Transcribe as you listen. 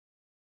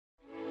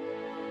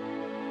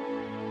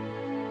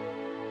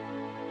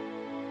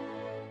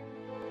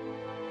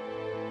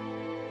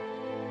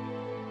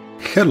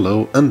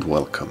Hello and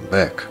welcome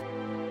back.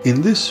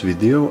 In this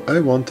video I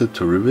wanted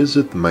to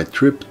revisit my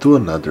trip to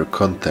another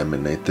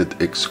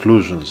contaminated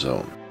exclusion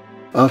zone.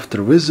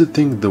 After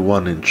visiting the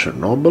one in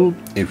Chernobyl,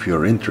 if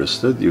you're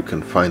interested you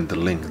can find the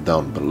link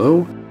down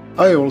below,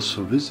 I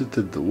also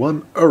visited the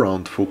one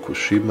around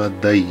Fukushima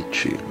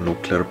Daini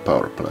nuclear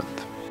power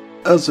plant.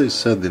 As I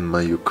said in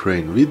my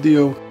Ukraine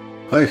video,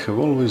 I have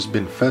always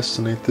been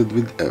fascinated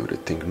with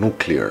everything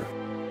nuclear.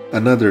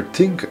 Another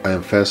thing I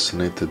am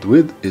fascinated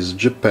with is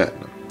Japan.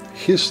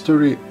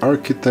 History,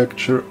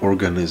 architecture,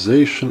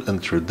 organization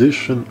and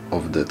tradition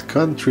of that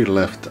country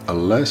left a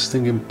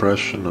lasting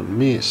impression on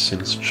me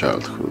since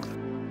childhood.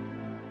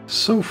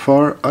 So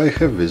far I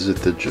have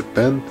visited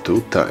Japan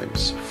 2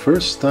 times,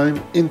 first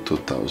time in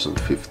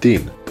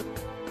 2015.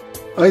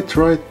 I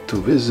tried to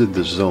visit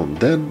the zone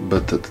then,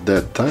 but at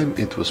that time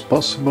it was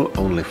possible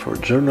only for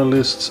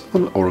journalists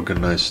on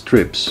organized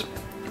trips.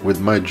 With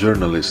my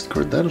journalist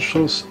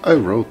credentials, I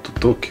wrote to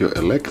Tokyo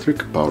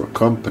Electric Power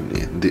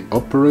Company, the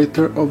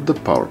operator of the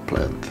power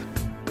plant.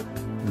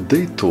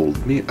 They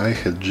told me I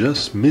had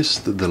just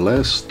missed the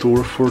last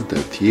tour for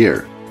that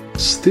year.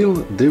 Still,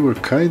 they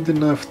were kind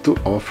enough to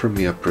offer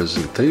me a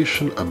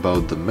presentation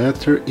about the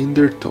matter in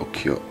their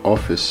Tokyo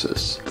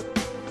offices.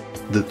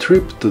 The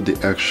trip to the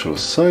actual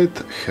site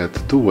had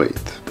to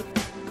wait.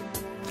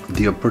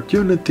 The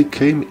opportunity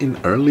came in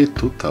early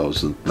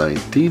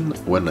 2019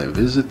 when I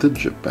visited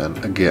Japan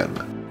again.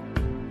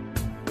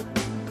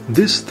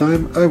 This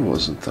time I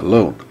wasn't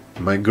alone.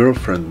 My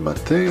girlfriend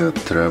Matea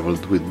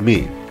traveled with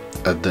me.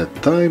 At that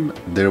time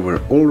there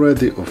were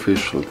already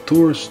official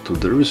tours to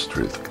the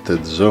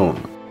restricted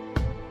zone.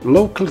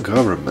 Local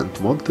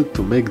government wanted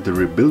to make the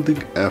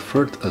rebuilding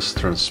effort as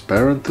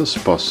transparent as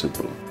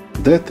possible.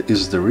 That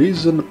is the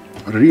reason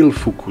Real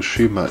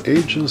Fukushima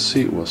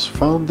agency was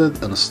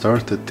founded and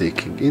started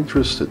taking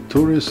interested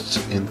tourists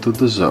into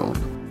the zone.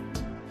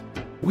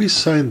 We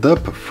signed up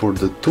for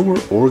the tour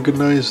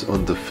organized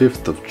on the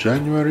 5th of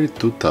January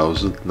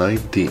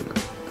 2019.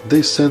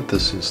 They sent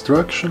us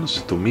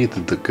instructions to meet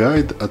the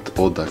guide at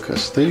Odaka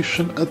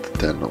station at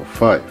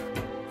 10:05.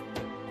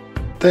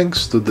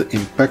 Thanks to the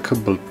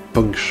impeccable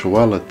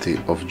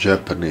punctuality of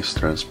Japanese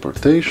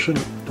transportation,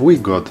 we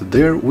got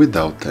there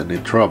without any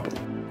trouble.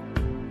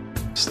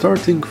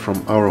 Starting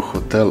from our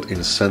hotel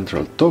in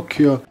central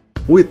Tokyo,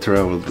 we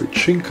traveled with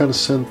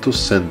Shinkansen to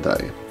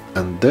Sendai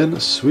and then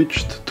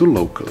switched to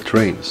local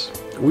trains.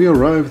 We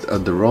arrived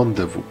at the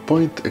rendezvous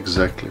point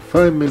exactly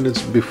 5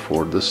 minutes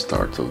before the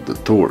start of the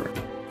tour.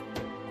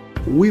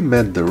 We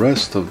met the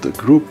rest of the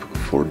group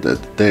for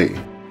that day.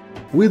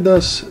 With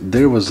us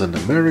there was an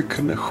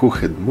American who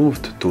had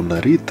moved to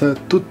Narita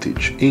to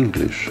teach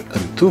English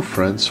and 2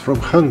 friends from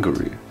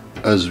Hungary.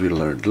 As we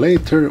learned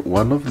later,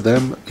 one of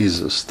them is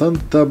a stunt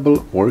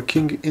double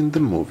working in the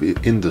movie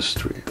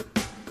industry.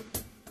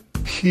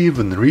 He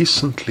even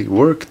recently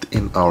worked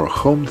in our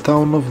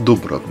hometown of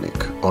Dubrovnik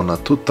on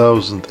a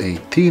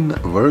 2018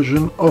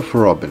 version of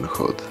Robin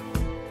Hood.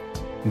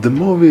 The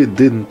movie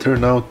didn't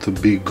turn out to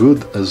be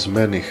good as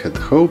many had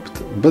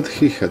hoped, but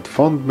he had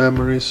fond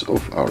memories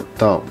of our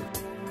town.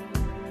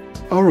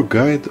 Our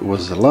guide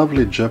was a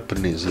lovely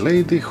Japanese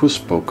lady who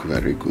spoke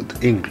very good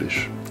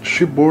English.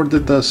 She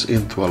boarded us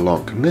into a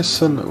long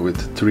Nissan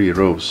with 3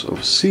 rows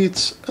of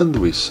seats and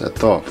we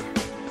set off.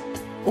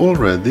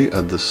 Already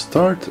at the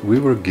start we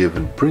were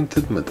given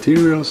printed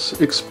materials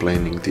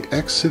explaining the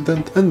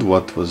accident and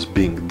what was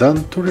being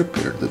done to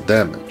repair the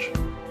damage.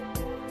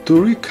 To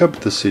recap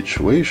the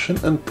situation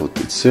and put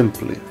it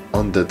simply,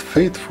 on that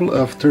fateful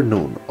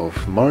afternoon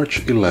of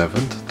March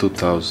 11,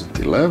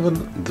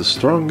 2011, the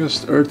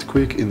strongest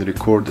earthquake in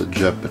recorded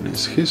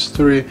Japanese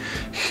history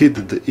hit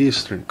the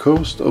eastern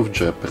coast of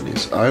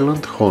Japanese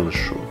island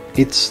Honshu.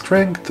 Its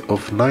strength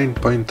of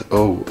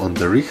 9.0 on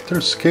the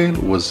Richter scale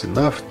was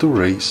enough to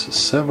raze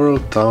several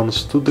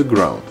towns to the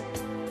ground.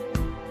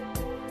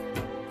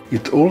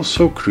 It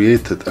also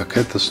created a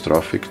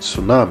catastrophic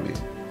tsunami.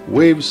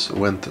 Waves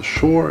went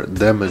ashore,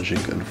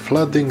 damaging and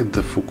flooding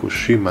the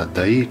Fukushima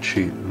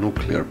Daini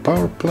nuclear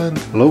power plant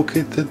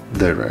located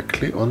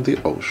directly on the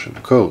ocean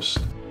coast.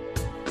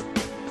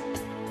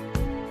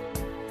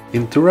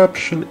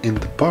 Interruption in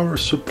the power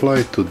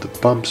supply to the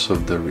pumps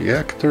of the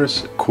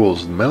reactors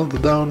caused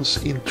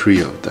meltdowns in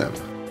 3 of them.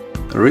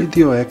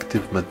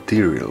 Radioactive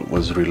material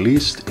was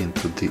released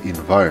into the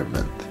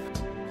environment.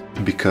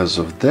 Because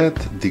of that,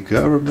 the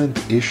government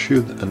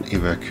issued an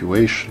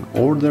evacuation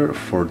order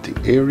for the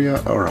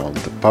area around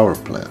the power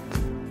plant.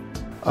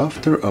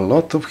 After a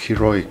lot of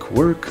heroic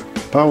work,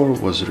 power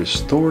was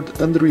restored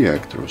and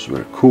reactors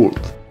were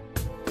cooled.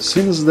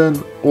 Since then,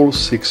 all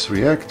 6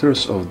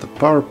 reactors of the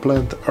power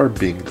plant are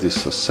being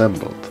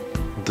disassembled.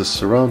 The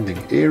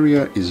surrounding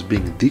area is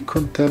being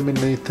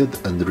decontaminated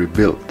and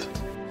rebuilt.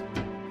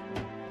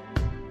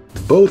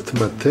 Both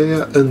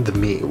Matea and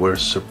me were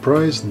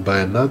surprised by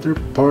another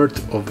part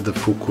of the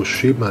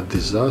Fukushima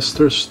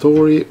disaster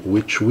story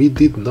which we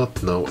did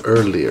not know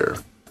earlier.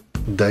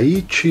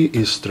 Daiichi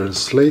is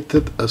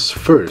translated as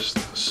first,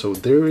 so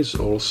there is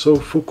also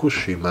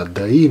Fukushima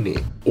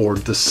Daini, or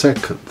the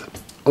second.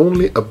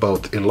 only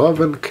about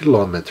 11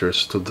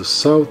 kilometers to the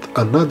south,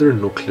 another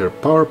nuclear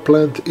power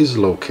plant is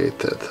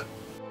located.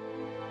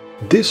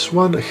 This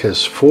one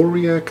has 4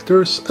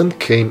 reactors and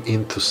came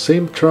into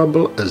same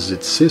trouble as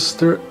its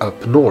sister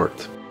up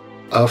north.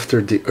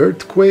 After the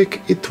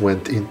earthquake, it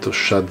went into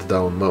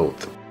shutdown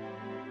mode.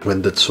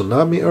 When the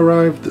tsunami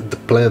arrived, the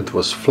plant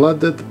was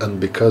flooded, and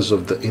because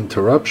of the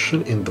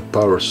interruption in the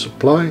power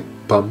supply,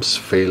 pumps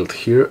failed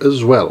here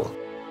as well.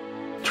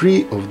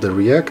 3 of the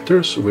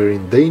reactors were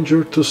in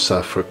danger to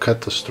suffer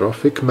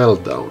catastrophic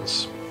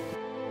meltdowns.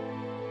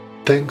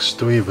 Thanks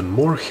to even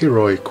more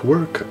heroic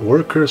work,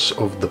 workers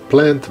of the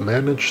plant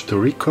managed to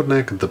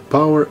reconnect the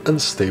power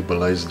and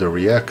stabilize the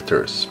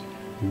reactors.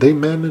 They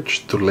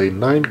managed to lay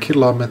 9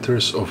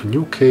 kilometers of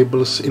new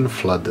cables in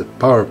flooded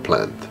power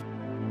plant.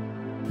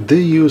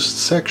 They used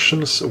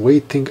sections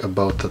weighing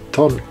about a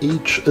ton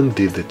each and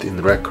did it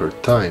in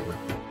record time.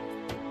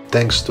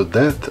 Thanks to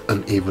that,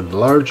 an even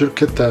larger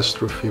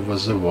catastrophe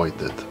was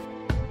avoided.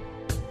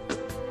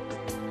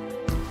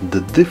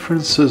 The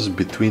differences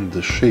between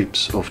the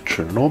shapes of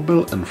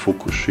Chernobyl and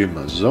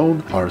Fukushima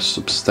zone are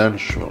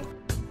substantial.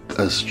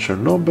 As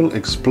Chernobyl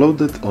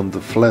exploded on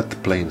the flat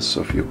plains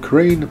of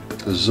Ukraine,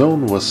 a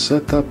zone was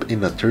set up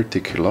in a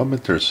 30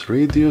 kilometers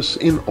radius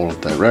in all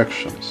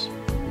directions.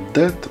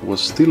 That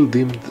was still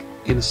deemed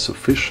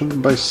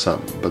insufficient by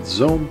some, but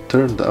zone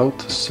turned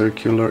out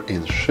circular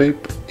in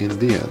shape in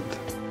the end.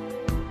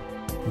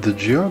 The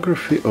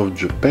geography of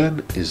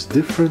Japan is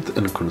different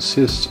and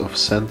consists of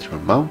central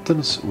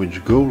mountains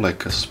which go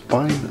like a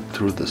spine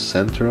through the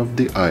center of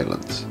the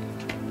islands.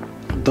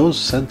 Those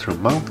central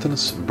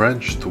mountains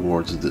branch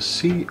towards the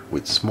sea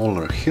with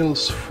smaller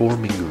hills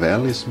forming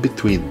valleys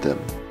between them.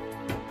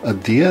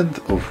 At the end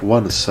of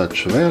one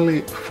such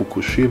valley,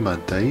 Fukushima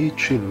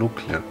Daini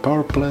nuclear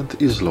power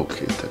plant is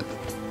located.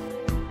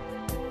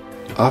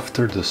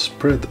 After the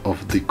spread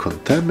of the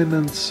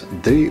contaminants,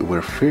 they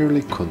were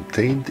fairly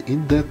contained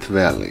in that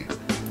valley.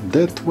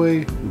 That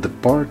way, the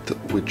part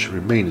which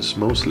remains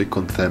mostly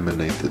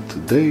contaminated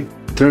today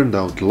turned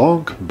out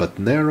long but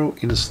narrow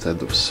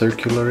instead of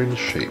circular in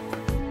shape.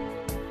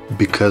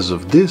 Because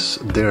of this,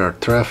 there are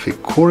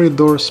traffic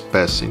corridors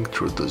passing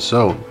through the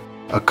zone.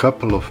 A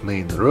couple of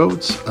main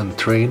roads and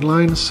train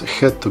lines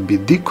had to be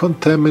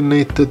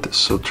decontaminated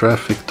so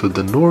traffic to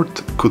the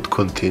north could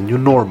continue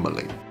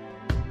normally.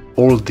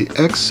 All the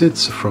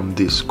exits from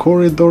these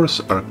corridors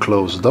are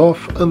closed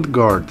off and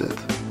guarded.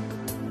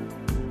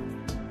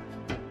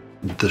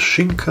 The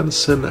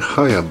Shinkansen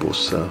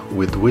Hayabusa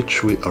with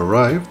which we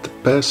arrived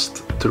passed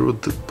through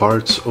the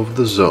parts of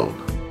the zone.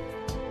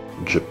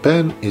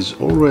 Japan is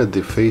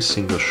already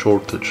facing a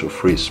shortage of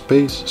free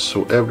space,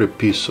 so every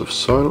piece of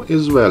soil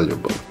is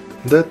valuable.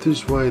 That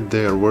is why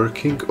they are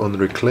working on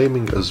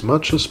reclaiming as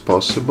much as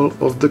possible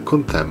of the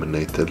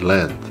contaminated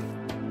land.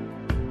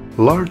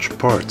 Large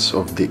parts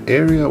of the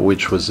area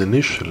which was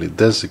initially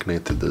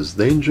designated as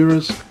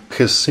dangerous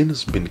has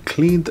since been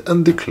cleaned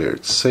and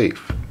declared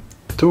safe.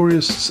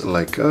 Tourists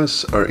like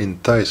us are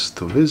enticed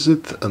to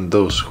visit, and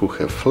those who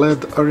have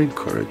fled are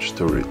encouraged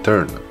to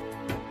return.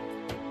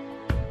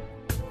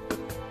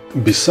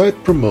 Besides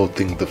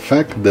promoting the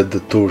fact that the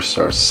tours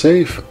are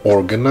safe,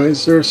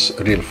 organizers,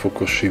 Real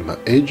Fukushima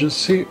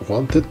agency,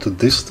 wanted to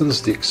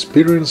distance the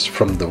experience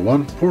from the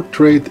one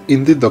portrayed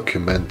in the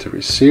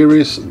documentary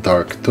series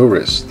Dark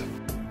Tourist.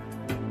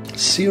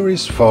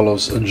 Series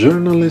follows a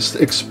journalist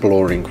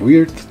exploring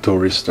weird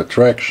tourist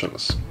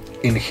attractions.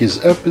 In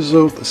his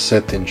episode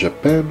set in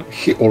Japan,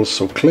 he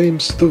also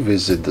claims to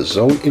visit the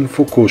zone in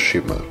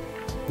Fukushima.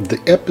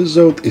 The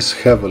episode is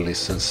heavily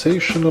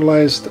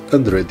sensationalized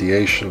and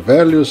radiation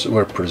values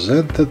were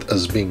presented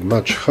as being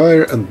much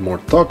higher and more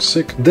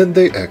toxic than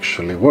they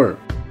actually were.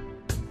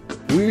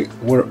 We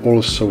were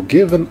also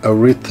given a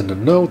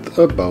written note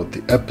about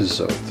the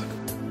episode.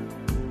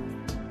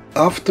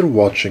 After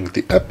watching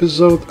the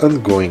episode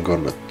and going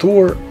on a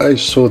tour, I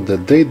saw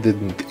that they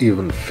didn't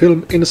even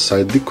film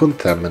inside the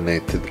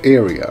contaminated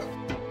area.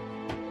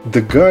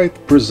 The guide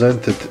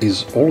presented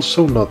is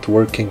also not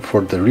working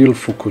for the Real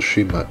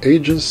Fukushima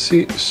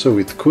agency, so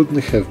it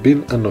couldn't have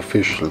been an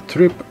official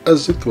trip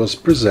as it was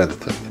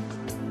presented.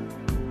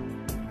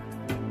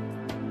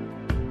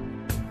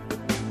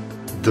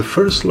 The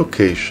first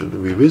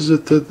location we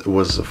visited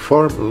was a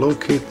farm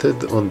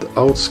located on the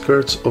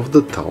outskirts of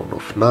the town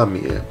of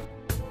Namie.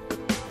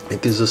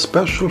 It is a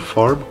special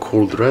farm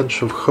called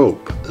Ranch of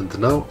Hope and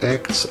now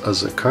acts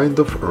as a kind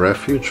of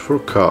refuge for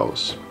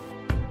cows.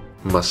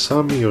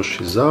 Masami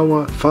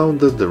Yoshizawa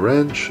founded the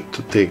ranch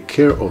to take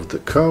care of the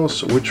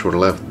cows which were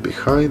left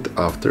behind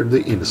after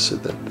the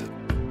incident.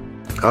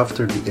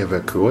 After the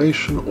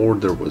evacuation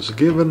order was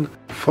given,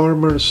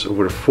 farmers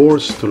were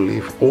forced to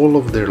leave all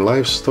of their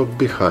livestock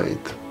behind.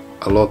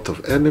 A lot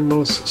of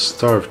animals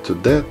starved to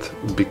death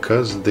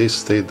because they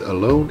stayed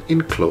alone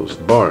in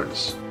closed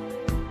barns.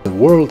 The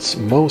world's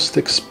most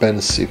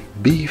expensive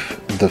beef,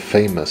 the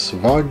famous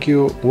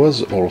Wagyu,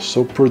 was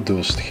also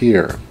produced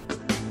here.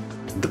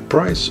 The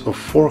price of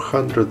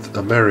 $400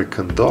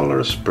 American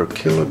per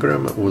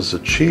kilogram was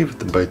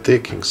achieved by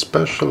taking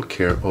special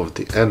care of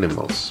the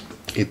animals.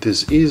 It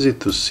is easy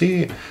to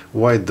see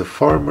why the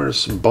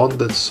farmers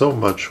bonded so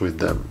much with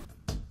them.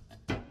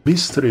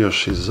 Mr.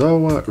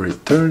 Yoshizawa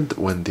returned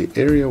when the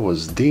area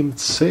was deemed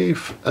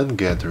safe and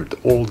gathered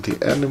all the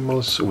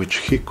animals which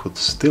he could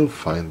still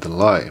find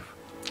alive.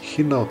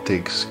 He now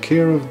takes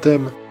care of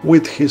them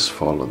with his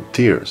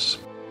volunteers.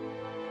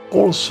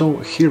 Also,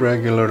 he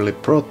regularly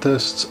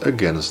protests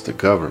against the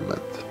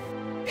government.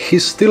 He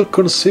still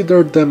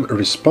considered them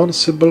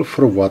responsible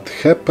for what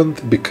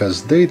happened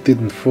because they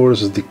didn't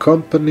force the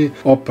company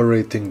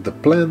operating the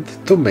plant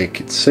to make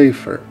it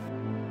safer.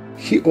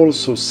 He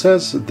also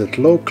says that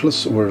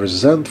locals were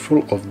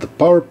resentful of the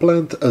power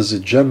plant as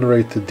it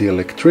generated the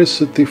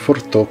electricity for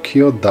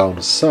Tokyo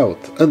down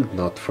south and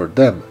not for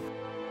them.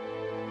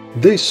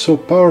 They saw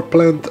power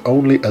plant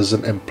only as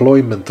an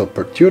employment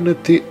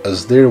opportunity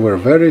as there were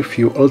very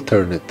few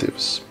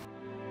alternatives.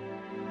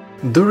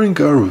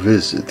 During our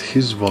visit,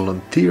 his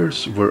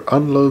volunteers were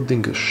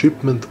unloading a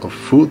shipment of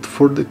food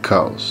for the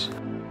cows.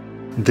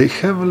 They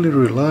heavily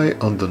rely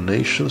on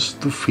donations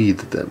to feed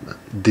them.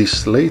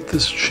 This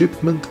latest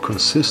shipment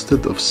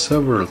consisted of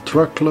several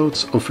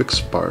truckloads of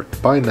expired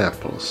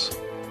pineapples.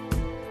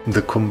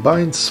 The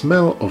combined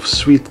smell of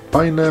sweet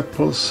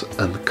pineapples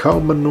and cow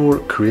manure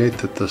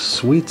created a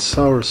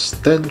sweet-sour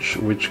stench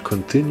which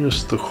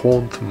continues to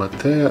haunt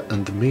Matea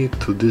and me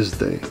to this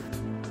day.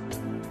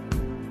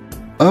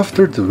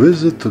 After the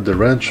visit to the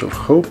Ranch of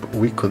Hope,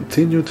 we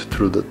continued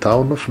through the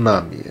town of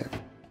Namie.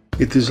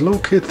 It is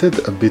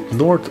located a bit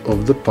north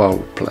of the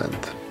power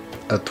plant.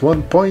 At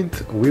one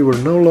point, we were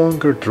no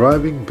longer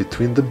driving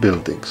between the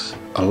buildings.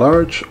 A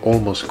large,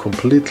 almost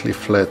completely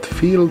flat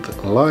field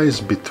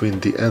lies between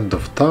the end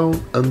of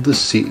town and the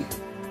sea.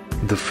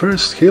 The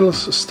first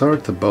hills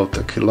start about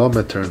 1.5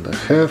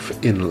 kilometers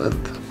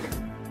inland.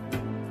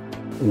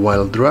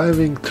 While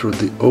driving through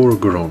the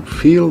overgrown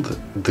field,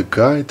 the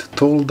guide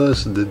told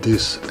us that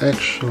this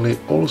actually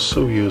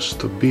also used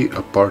to be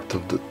a part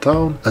of the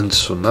town and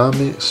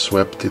tsunami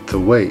swept it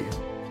away.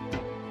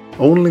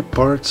 Only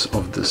parts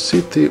of the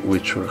city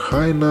which were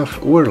high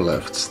enough were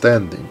left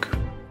standing.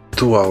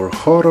 To our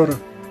horror,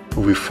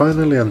 we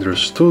finally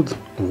understood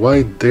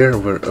why there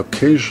were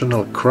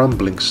occasional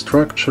crumbling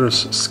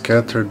structures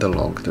scattered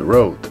along the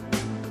road.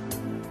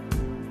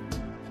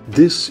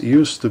 This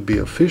used to be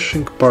a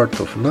fishing part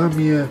of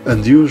Namie,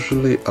 and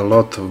usually a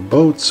lot of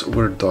boats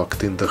were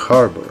docked in the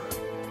harbor.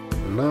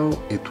 Now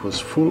it was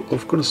full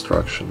of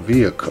construction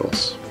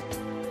vehicles.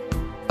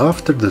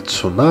 After the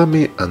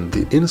tsunami and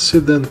the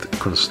incident,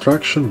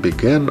 construction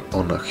began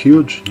on a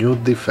huge new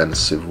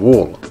defensive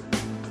wall.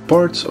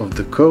 Parts of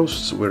the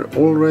coasts were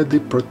already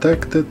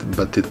protected,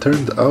 but it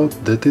turned out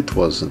that it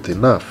wasn't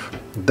enough.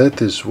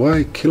 That is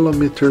why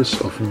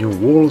kilometers of new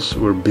walls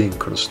were being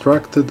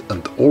constructed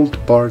and old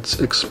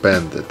parts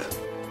expanded.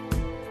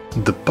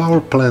 The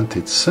power plant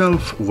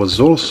itself was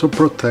also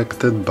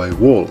protected by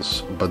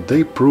walls, but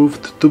they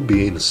proved to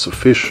be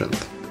insufficient.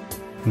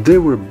 They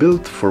were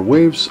built for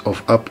waves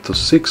of up to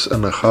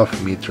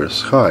 6.5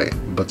 meters high,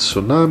 but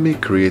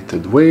tsunami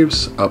created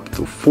waves up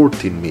to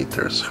 14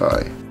 meters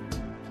high.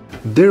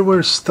 There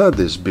were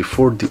studies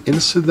before the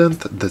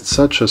incident that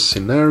such a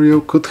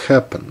scenario could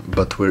happen,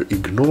 but were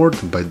ignored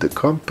by the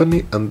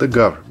company and the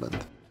government.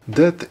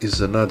 That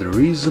is another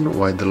reason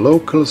why the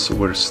locals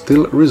were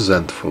still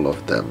resentful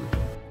of them.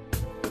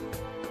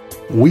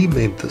 We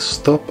made the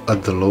stop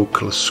at the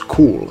local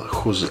school,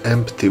 whose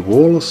empty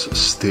walls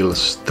still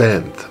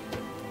stand.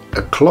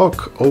 A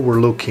clock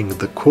overlooking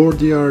the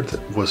courtyard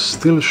was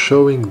still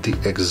showing the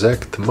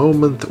exact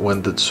moment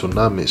when the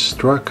tsunami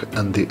struck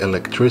and the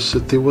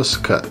electricity was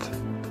cut.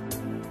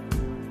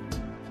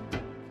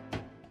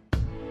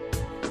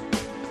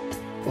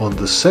 On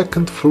the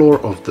second floor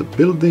of the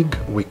building,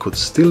 we could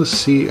still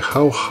see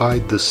how high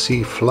the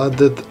sea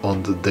flooded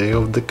on the day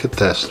of the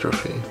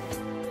catastrophe.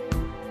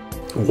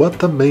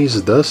 What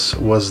amazed us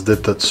was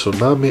that a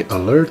tsunami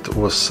alert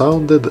was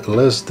sounded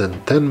less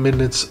than 10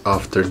 minutes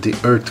after the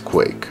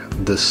earthquake.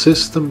 The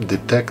system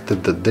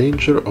detected the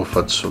danger of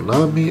a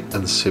tsunami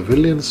and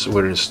civilians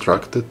were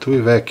instructed to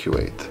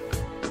evacuate.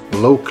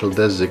 Local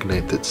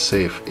designated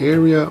safe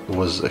area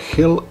was a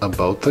hill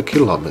about 1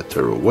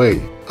 kilometer away,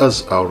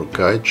 as our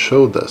guide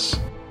showed us.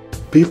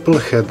 People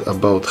had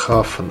about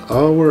half an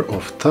hour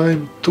of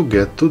time to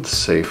get to the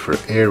safer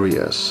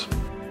areas.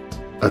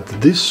 At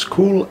this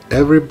school,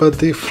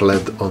 everybody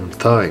fled on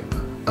time.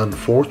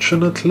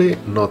 Unfortunately,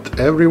 not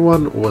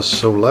everyone was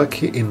so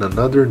lucky in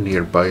another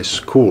nearby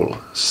school.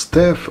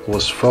 Staff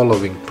was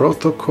following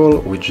protocol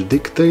which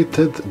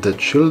dictated that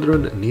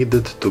children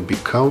needed to be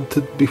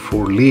counted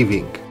before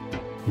leaving.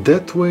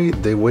 That way,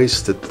 they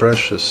wasted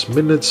precious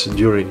minutes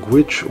during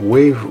which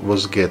wave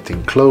was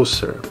getting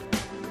closer.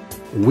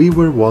 We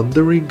were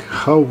wondering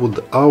how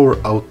would our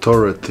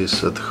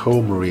authorities at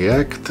home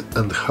react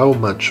and how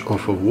much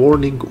of a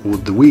warning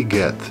would we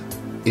get,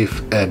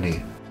 if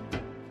any.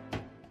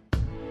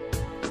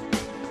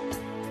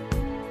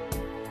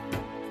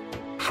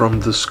 From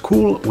the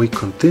school we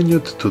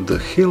continued to the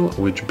hill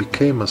which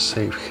became a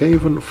safe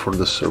haven for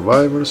the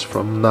survivors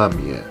from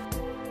Namie.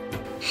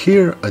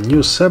 Here a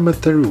new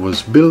cemetery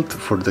was built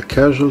for the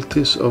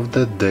casualties of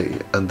that day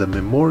and a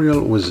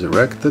memorial was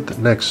erected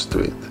next to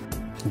it.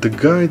 The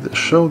guide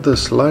showed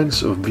us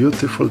lines of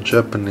beautiful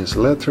Japanese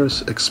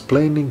letters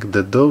explaining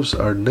that those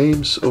are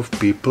names of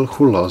people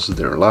who lost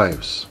their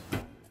lives.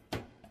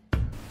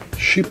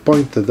 She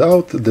pointed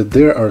out that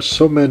there are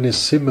so many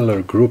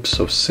similar groups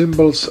of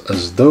symbols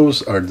as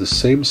those are the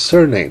same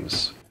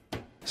surnames.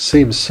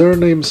 Same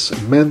surnames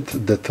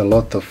meant that a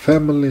lot of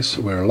families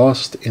were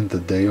lost in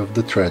the day of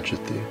the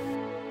tragedy.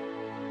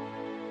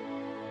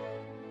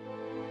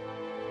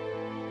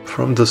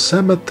 From the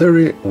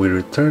cemetery, we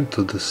returned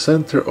to the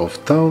center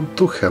of town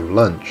to have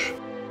lunch.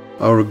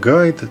 Our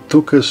guide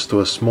took us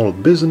to a small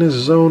business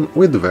zone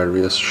with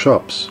various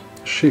shops.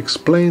 She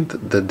explained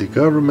that the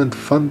government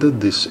funded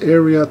this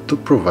area to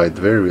provide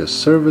various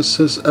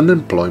services and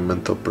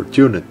employment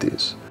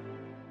opportunities.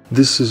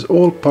 This is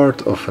all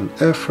part of an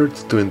effort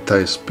to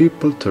entice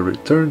people to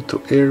return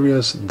to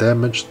areas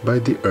damaged by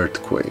the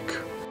earthquake.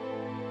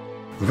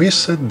 We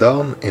sat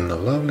down in a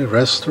lovely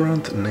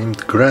restaurant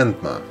named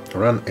Grandma,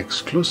 run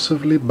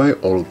exclusively by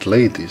old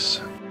ladies.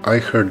 I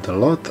heard a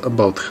lot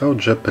about how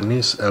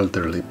Japanese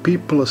elderly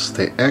people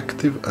stay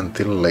active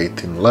until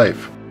late in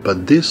life,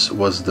 but this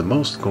was the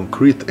most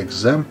concrete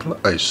example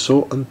I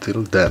saw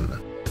until then.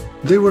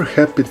 They were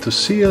happy to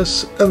see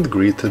us and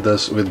greeted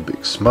us with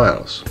big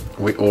smiles.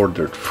 We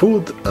ordered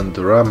food and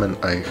the ramen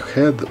I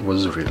had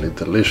was really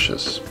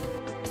delicious.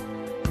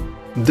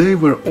 They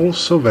were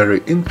also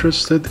very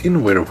interested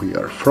in where we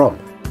are from.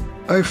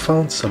 I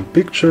found some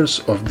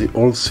pictures of the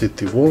old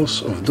city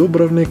walls of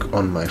Dubrovnik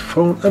on my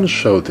phone and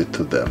showed it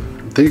to them.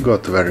 They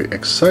got very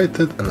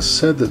excited and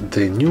said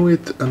they knew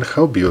it and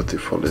how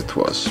beautiful it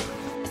was.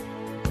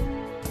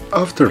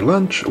 After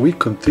lunch, we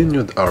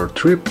continued our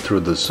trip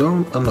through the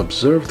zone and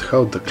observed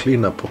how the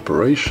cleanup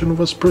operation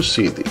was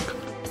proceeding.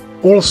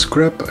 All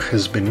scrap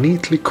has been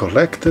neatly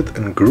collected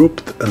and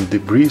grouped and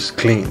debris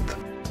cleaned.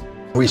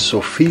 We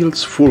saw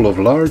fields full of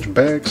large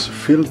bags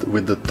filled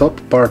with the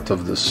top part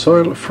of the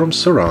soil from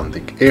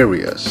surrounding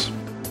areas.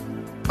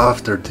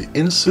 After the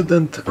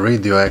incident,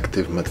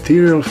 radioactive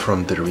material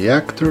from the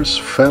reactors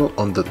fell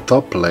on the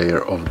top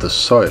layer of the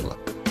soil.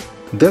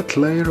 That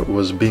layer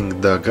was being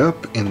dug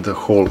up in the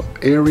whole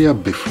area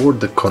before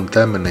the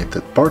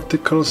contaminated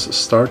particles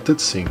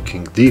started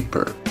sinking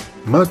deeper.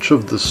 Much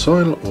of the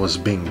soil was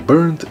being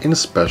burned in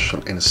special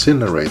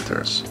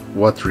incinerators.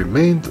 What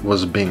remained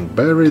was being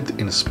buried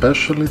in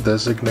specially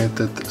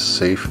designated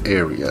safe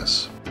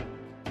areas.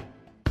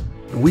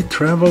 We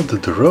traveled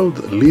the road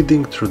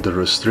leading through the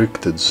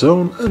restricted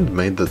zone and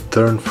made a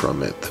turn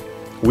from it.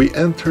 We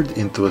entered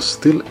into a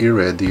still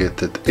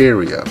irradiated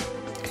area.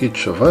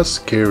 Each of us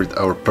carried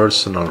our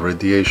personal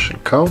radiation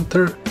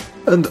counter,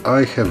 and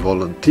I have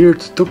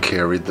volunteered to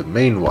carry the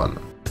main one.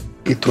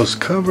 It was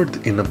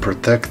covered in a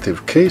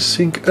protective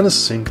casing and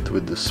synced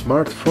with the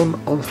smartphone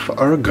of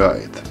our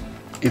guide.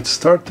 It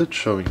started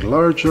showing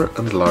larger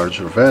and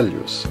larger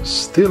values.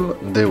 Still,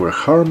 they were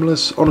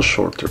harmless on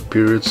shorter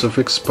periods of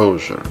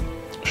exposure.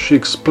 She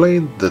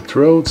explained that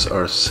roads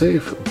are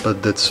safe,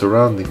 but that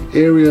surrounding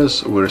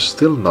areas were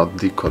still not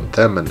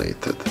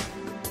decontaminated.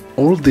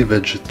 All the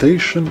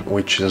vegetation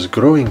which is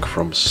growing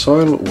from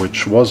soil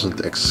which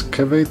wasn't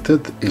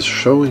excavated is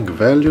showing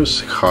values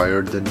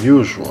higher than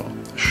usual.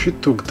 She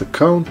took the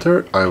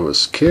counter I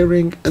was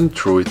carrying and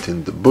threw it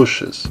in the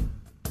bushes.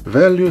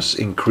 Values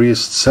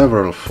increased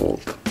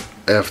several-fold.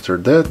 After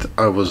that,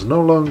 I was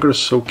no longer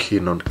so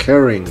keen on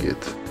carrying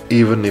it,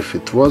 even if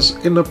it was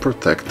in a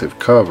protective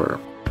cover.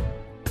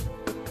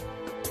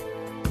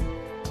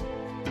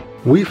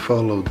 We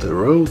followed the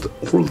road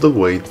all the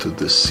way to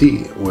the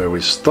sea, where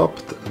we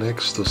stopped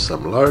next to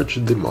some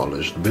large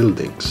demolished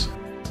buildings.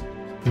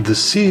 The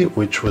sea,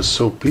 which was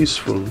so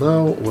peaceful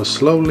now, was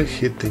slowly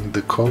hitting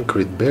the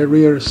concrete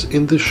barriers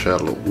in the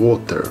shallow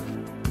water.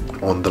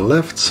 On the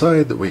left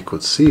side we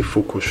could see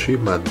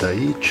Fukushima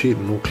Daini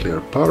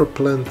nuclear power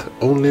plant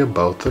only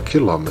about a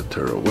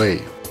kilometer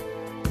away.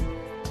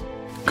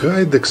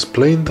 Guide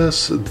explained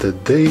us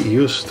that they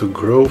used to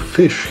grow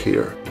fish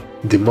here.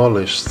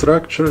 Demolished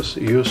structures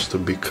used to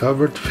be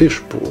covered fish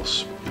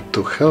pools.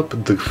 To help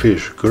the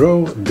fish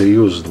grow, they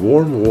used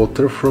warm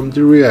water from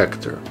the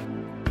reactor.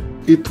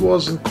 It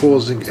wasn't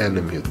causing any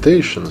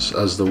mutations,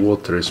 as the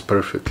water is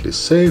perfectly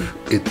safe,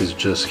 it is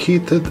just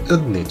heated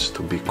and needs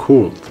to be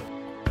cooled.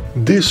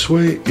 This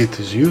way it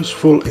is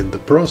useful in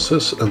the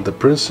process, and the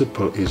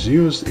principle is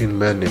used in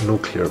many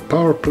nuclear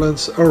power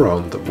plants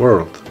around the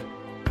world.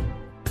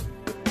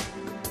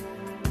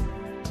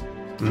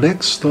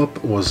 Next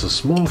stop was a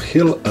small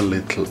hill a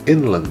little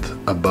inland,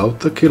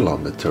 about a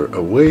kilometer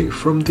away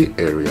from the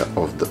area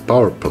of the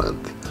power plant.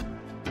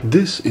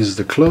 This is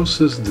the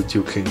closest that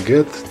you can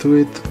get to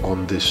it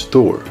on this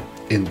tour.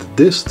 In the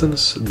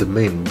distance, the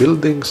main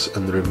buildings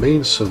and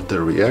remains of the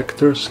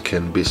reactors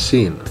can be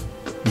seen.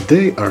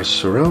 They are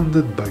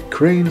surrounded by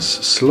cranes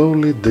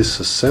slowly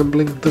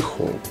disassembling the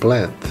whole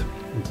plant.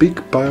 Big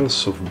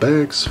piles of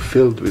bags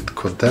filled with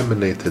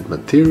contaminated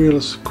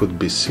materials could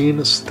be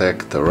seen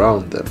stacked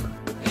around them.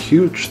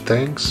 huge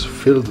tanks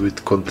filled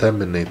with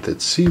contaminated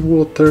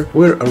seawater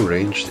were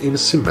arranged in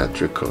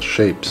symmetrical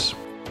shapes.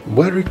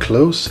 Very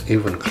close,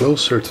 even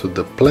closer to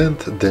the plant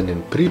than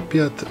in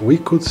Pripyat, we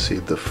could see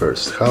the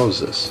first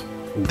houses.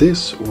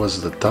 This was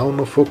the town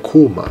of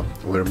Okuma,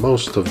 where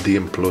most of the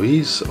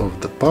employees of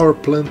the power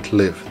plant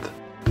lived.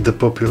 The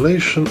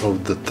population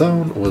of the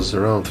town was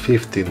around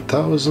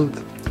 15,000,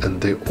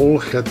 and they all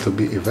had to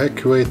be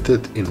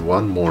evacuated in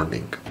one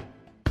morning.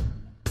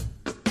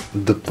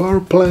 The power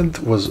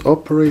plant was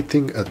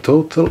operating a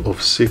total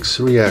of 6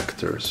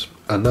 reactors.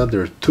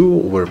 Another 2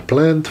 were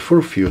planned for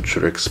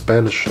future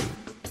expansion.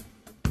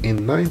 In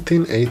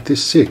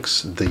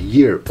 1986, the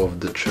year of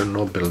the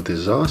Chernobyl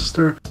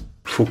disaster,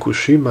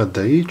 Fukushima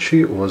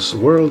Daini was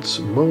world's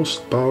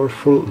most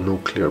powerful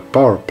nuclear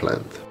power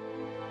plant.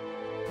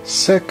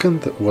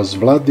 Second was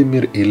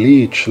Vladimir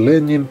Ilyich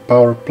Lenin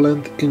power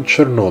plant in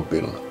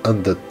Chernobyl,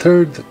 and the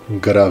third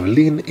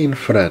Gravelines in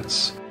France.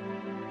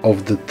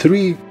 Of the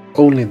 3,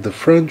 only the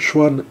French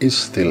one is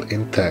still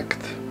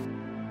intact.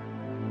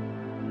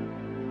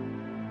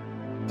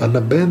 An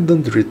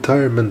abandoned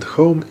retirement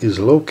home is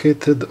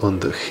located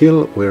on the hill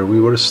where we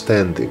were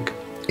standing.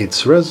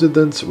 Its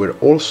residents were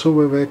also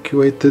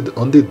evacuated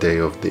on the day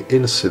of the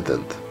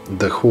incident.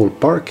 The whole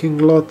parking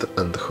lot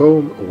and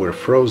home were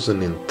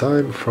frozen in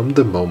time from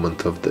the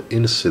moment of the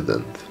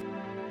incident.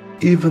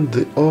 Even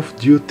the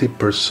off-duty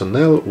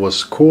personnel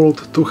was called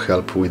to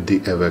help with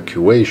the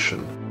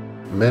evacuation.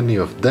 Many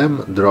of them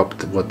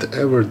dropped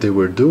whatever they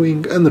were doing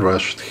and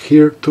rushed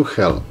here to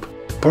help.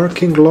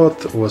 Parking lot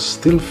was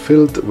still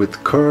filled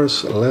with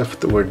cars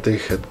left where they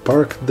had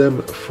parked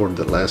them for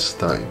the last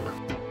time.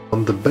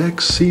 On the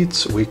back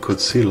seats we could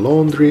see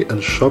laundry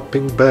and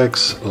shopping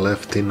bags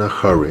left in a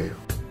hurry.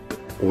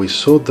 We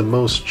saw the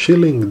most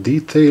chilling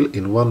detail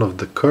in one of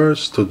the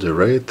cars to the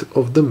right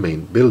of the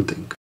main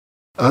building.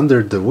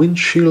 Under the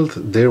windshield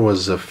there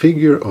was a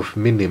figure of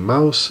Minnie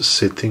Mouse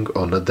sitting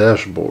on a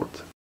dashboard.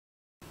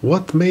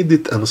 What made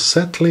it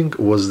unsettling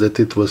was that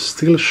it was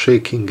still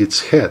shaking its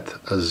head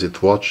as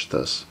it watched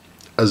us.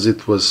 As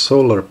it was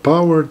solar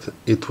powered,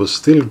 it was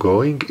still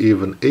going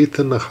even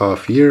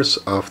 8.5 years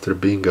after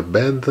being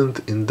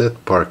abandoned in that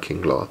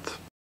parking lot.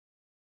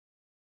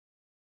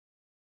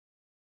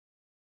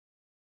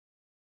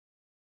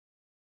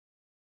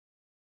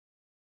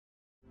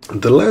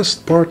 The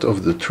last part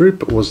of the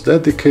trip was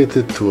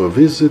dedicated to a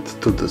visit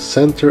to the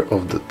center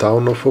of the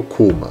town of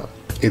Okuma.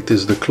 It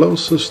is the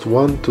closest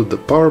one to the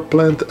power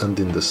plant and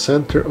in the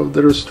center of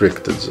the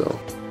restricted zone.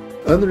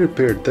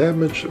 Unrepaired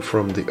damage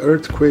from the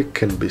earthquake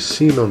can be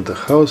seen on the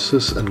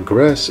houses, and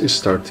grass is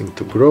starting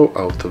to grow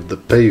out of the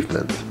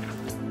pavement.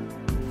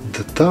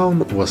 The town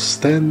was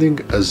standing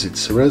as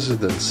its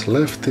residents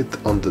left it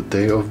on the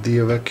day of the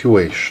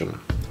evacuation.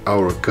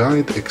 Our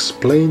guide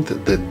explained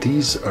that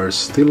these are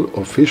still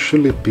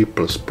officially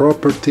people's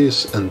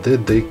properties and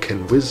that they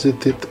can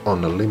visit it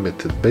on a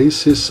limited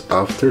basis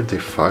after they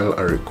file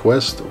a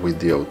request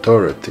with the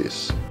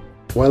authorities.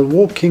 While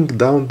walking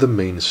down the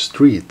main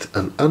street,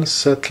 an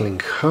unsettling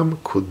hum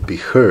could be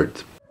heard.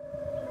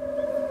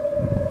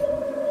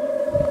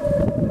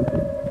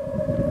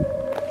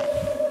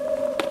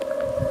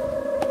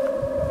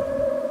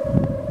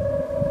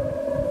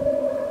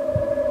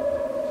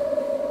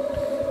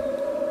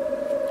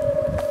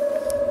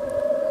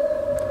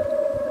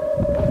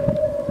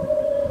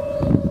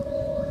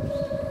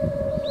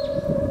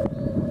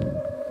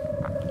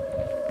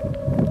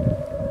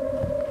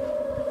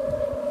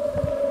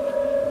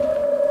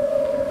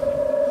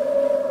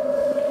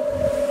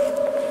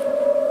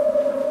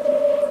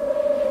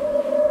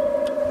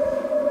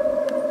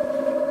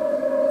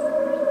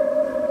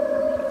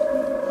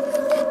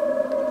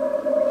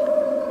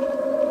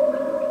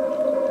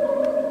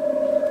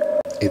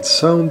 It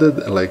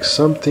sounded like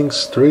something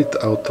straight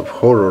out of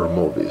horror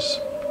movies.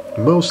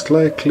 Most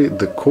likely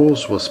the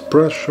cause was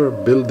pressure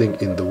building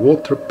in the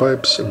water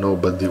pipes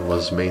nobody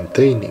was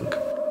maintaining.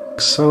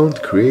 The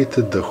sound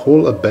created the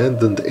whole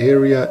abandoned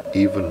area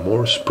even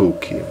more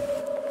spooky.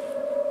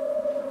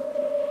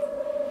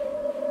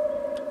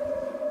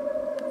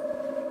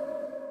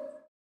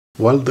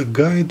 While the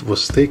guide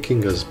was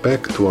taking us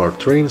back to our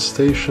train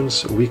stations,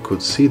 we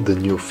could see the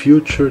new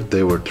future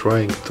they were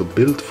trying to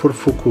build for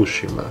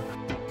Fukushima.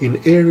 In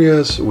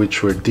areas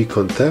which were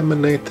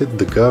decontaminated,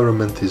 the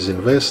government is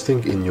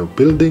investing in new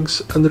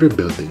buildings and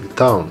rebuilding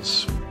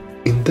towns.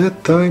 In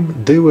that time,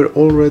 they were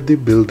already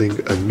building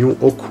a new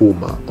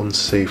Okuma on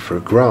safer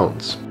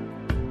grounds.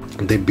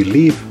 They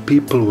believe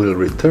people will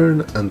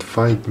return and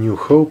find new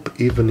hope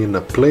even in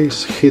a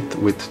place hit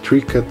with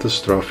 3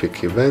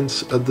 catastrophic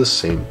events at the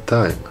same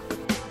time.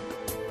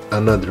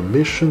 Another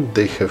mission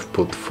they have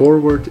put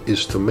forward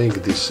is to make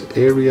this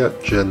area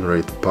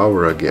generate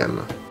power again.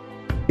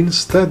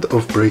 Instead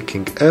of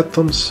breaking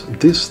atoms,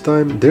 this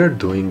time they're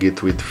doing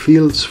it with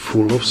fields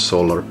full of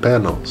solar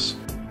panels.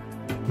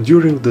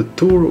 During the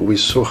tour we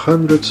saw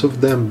hundreds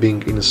of them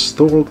being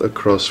installed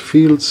across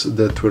fields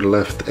that were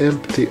left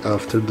empty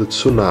after the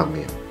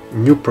tsunami.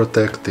 New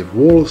protective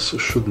walls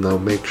should now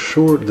make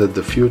sure that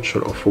the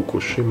future of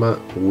Fukushima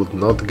would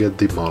not get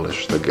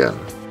demolished again.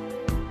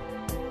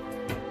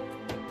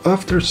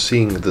 After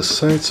seeing the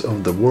sites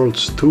of the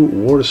world's two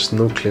worst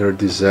nuclear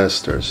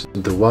disasters,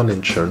 the one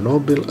in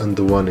Chernobyl and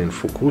the one in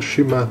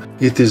Fukushima,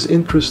 it is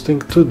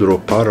interesting to draw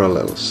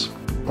parallels.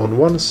 On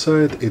one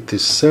side, it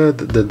is sad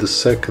that the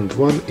second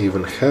one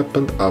even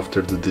happened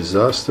after the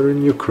disaster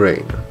in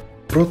Ukraine.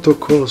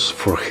 Protocols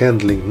for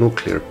handling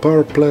nuclear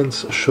power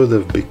plants should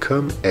have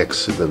become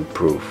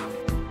accident-proof.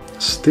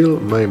 Still,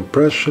 my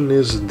impression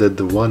is that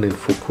the one in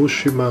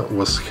Fukushima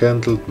was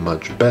handled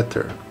much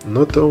better,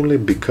 not only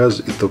because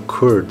it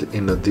occurred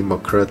in a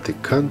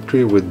democratic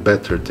country with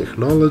better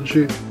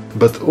technology,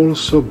 but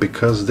also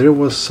because there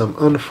was some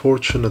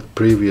unfortunate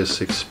previous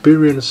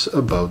experience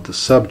about the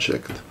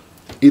subject.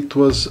 It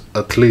was,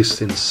 at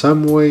least in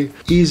some way,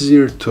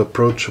 easier to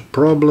approach a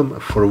problem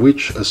for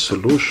which a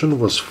solution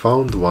was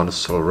found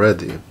once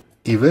already.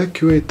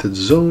 Evacuated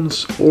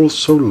zones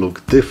also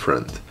look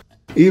different.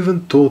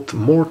 Even though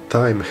more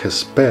time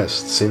has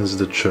passed since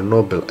the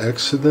Chernobyl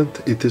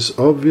accident, it is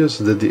obvious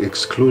that the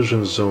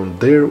exclusion zone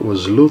there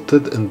was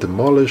looted and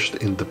demolished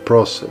in the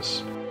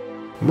process.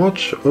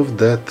 Much of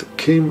that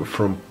came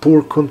from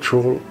poor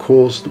control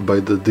caused by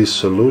the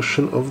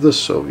dissolution of the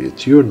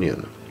Soviet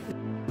Union.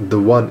 The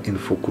one in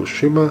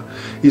Fukushima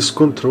is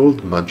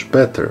controlled much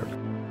better.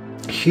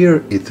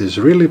 Here it is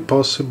really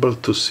possible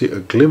to see a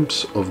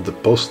glimpse of the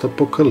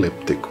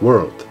post-apocalyptic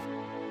world.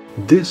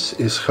 This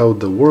is how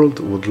the world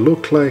would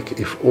look like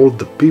if all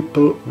the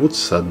people would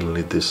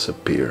suddenly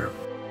disappear.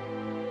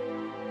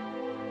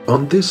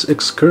 On this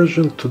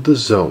excursion to the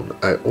zone,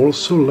 I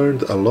also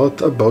learned a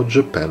lot about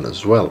Japan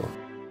as well.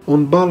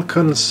 On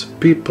Balkans,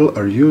 people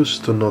are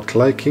used to not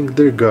liking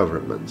their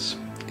governments.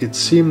 It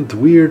seemed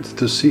weird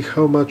to see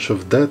how much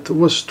of that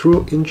was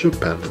true in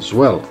Japan as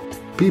well.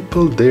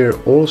 People there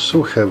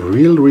also have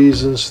real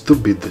reasons to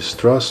be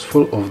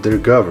distrustful of their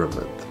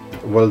government.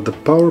 While the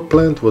power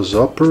plant was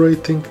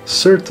operating,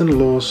 certain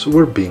laws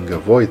were being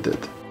avoided.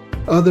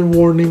 Other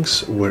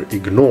warnings were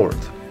ignored.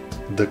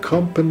 The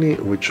company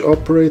which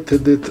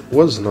operated it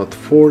was not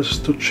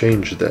forced to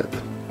change that.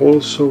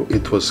 Also,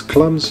 it was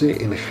clumsy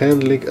in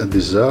handling a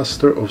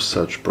disaster of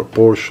such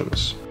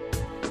proportions.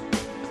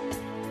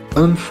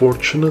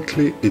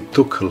 Unfortunately, it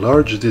took a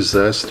large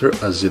disaster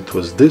as it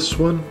was this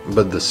one,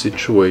 but the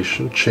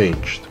situation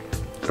changed.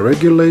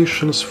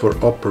 Regulations for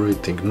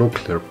operating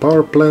nuclear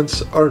power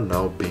plants are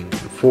now being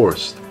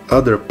enforced.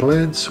 Other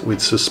plants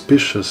with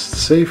suspicious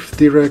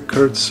safety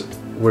records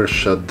were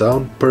shut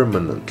down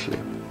permanently.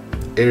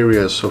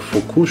 Areas of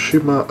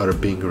Fukushima are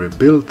being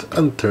rebuilt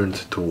and turned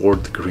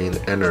toward green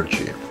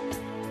energy.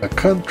 A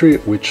country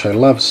which I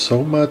love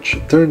so much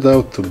turned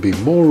out to be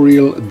more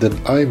real than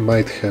I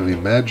might have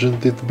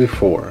imagined it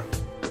before.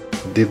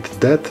 Did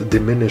that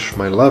diminish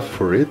my love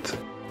for it?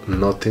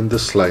 Not in the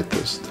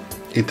slightest.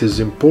 It is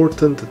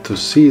important to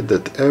see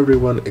that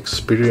everyone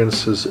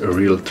experiences a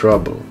real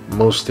trouble.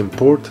 Most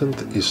important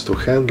is to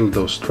handle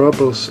those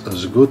troubles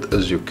as good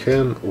as you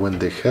can when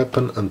they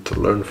happen and to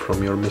learn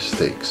from your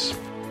mistakes.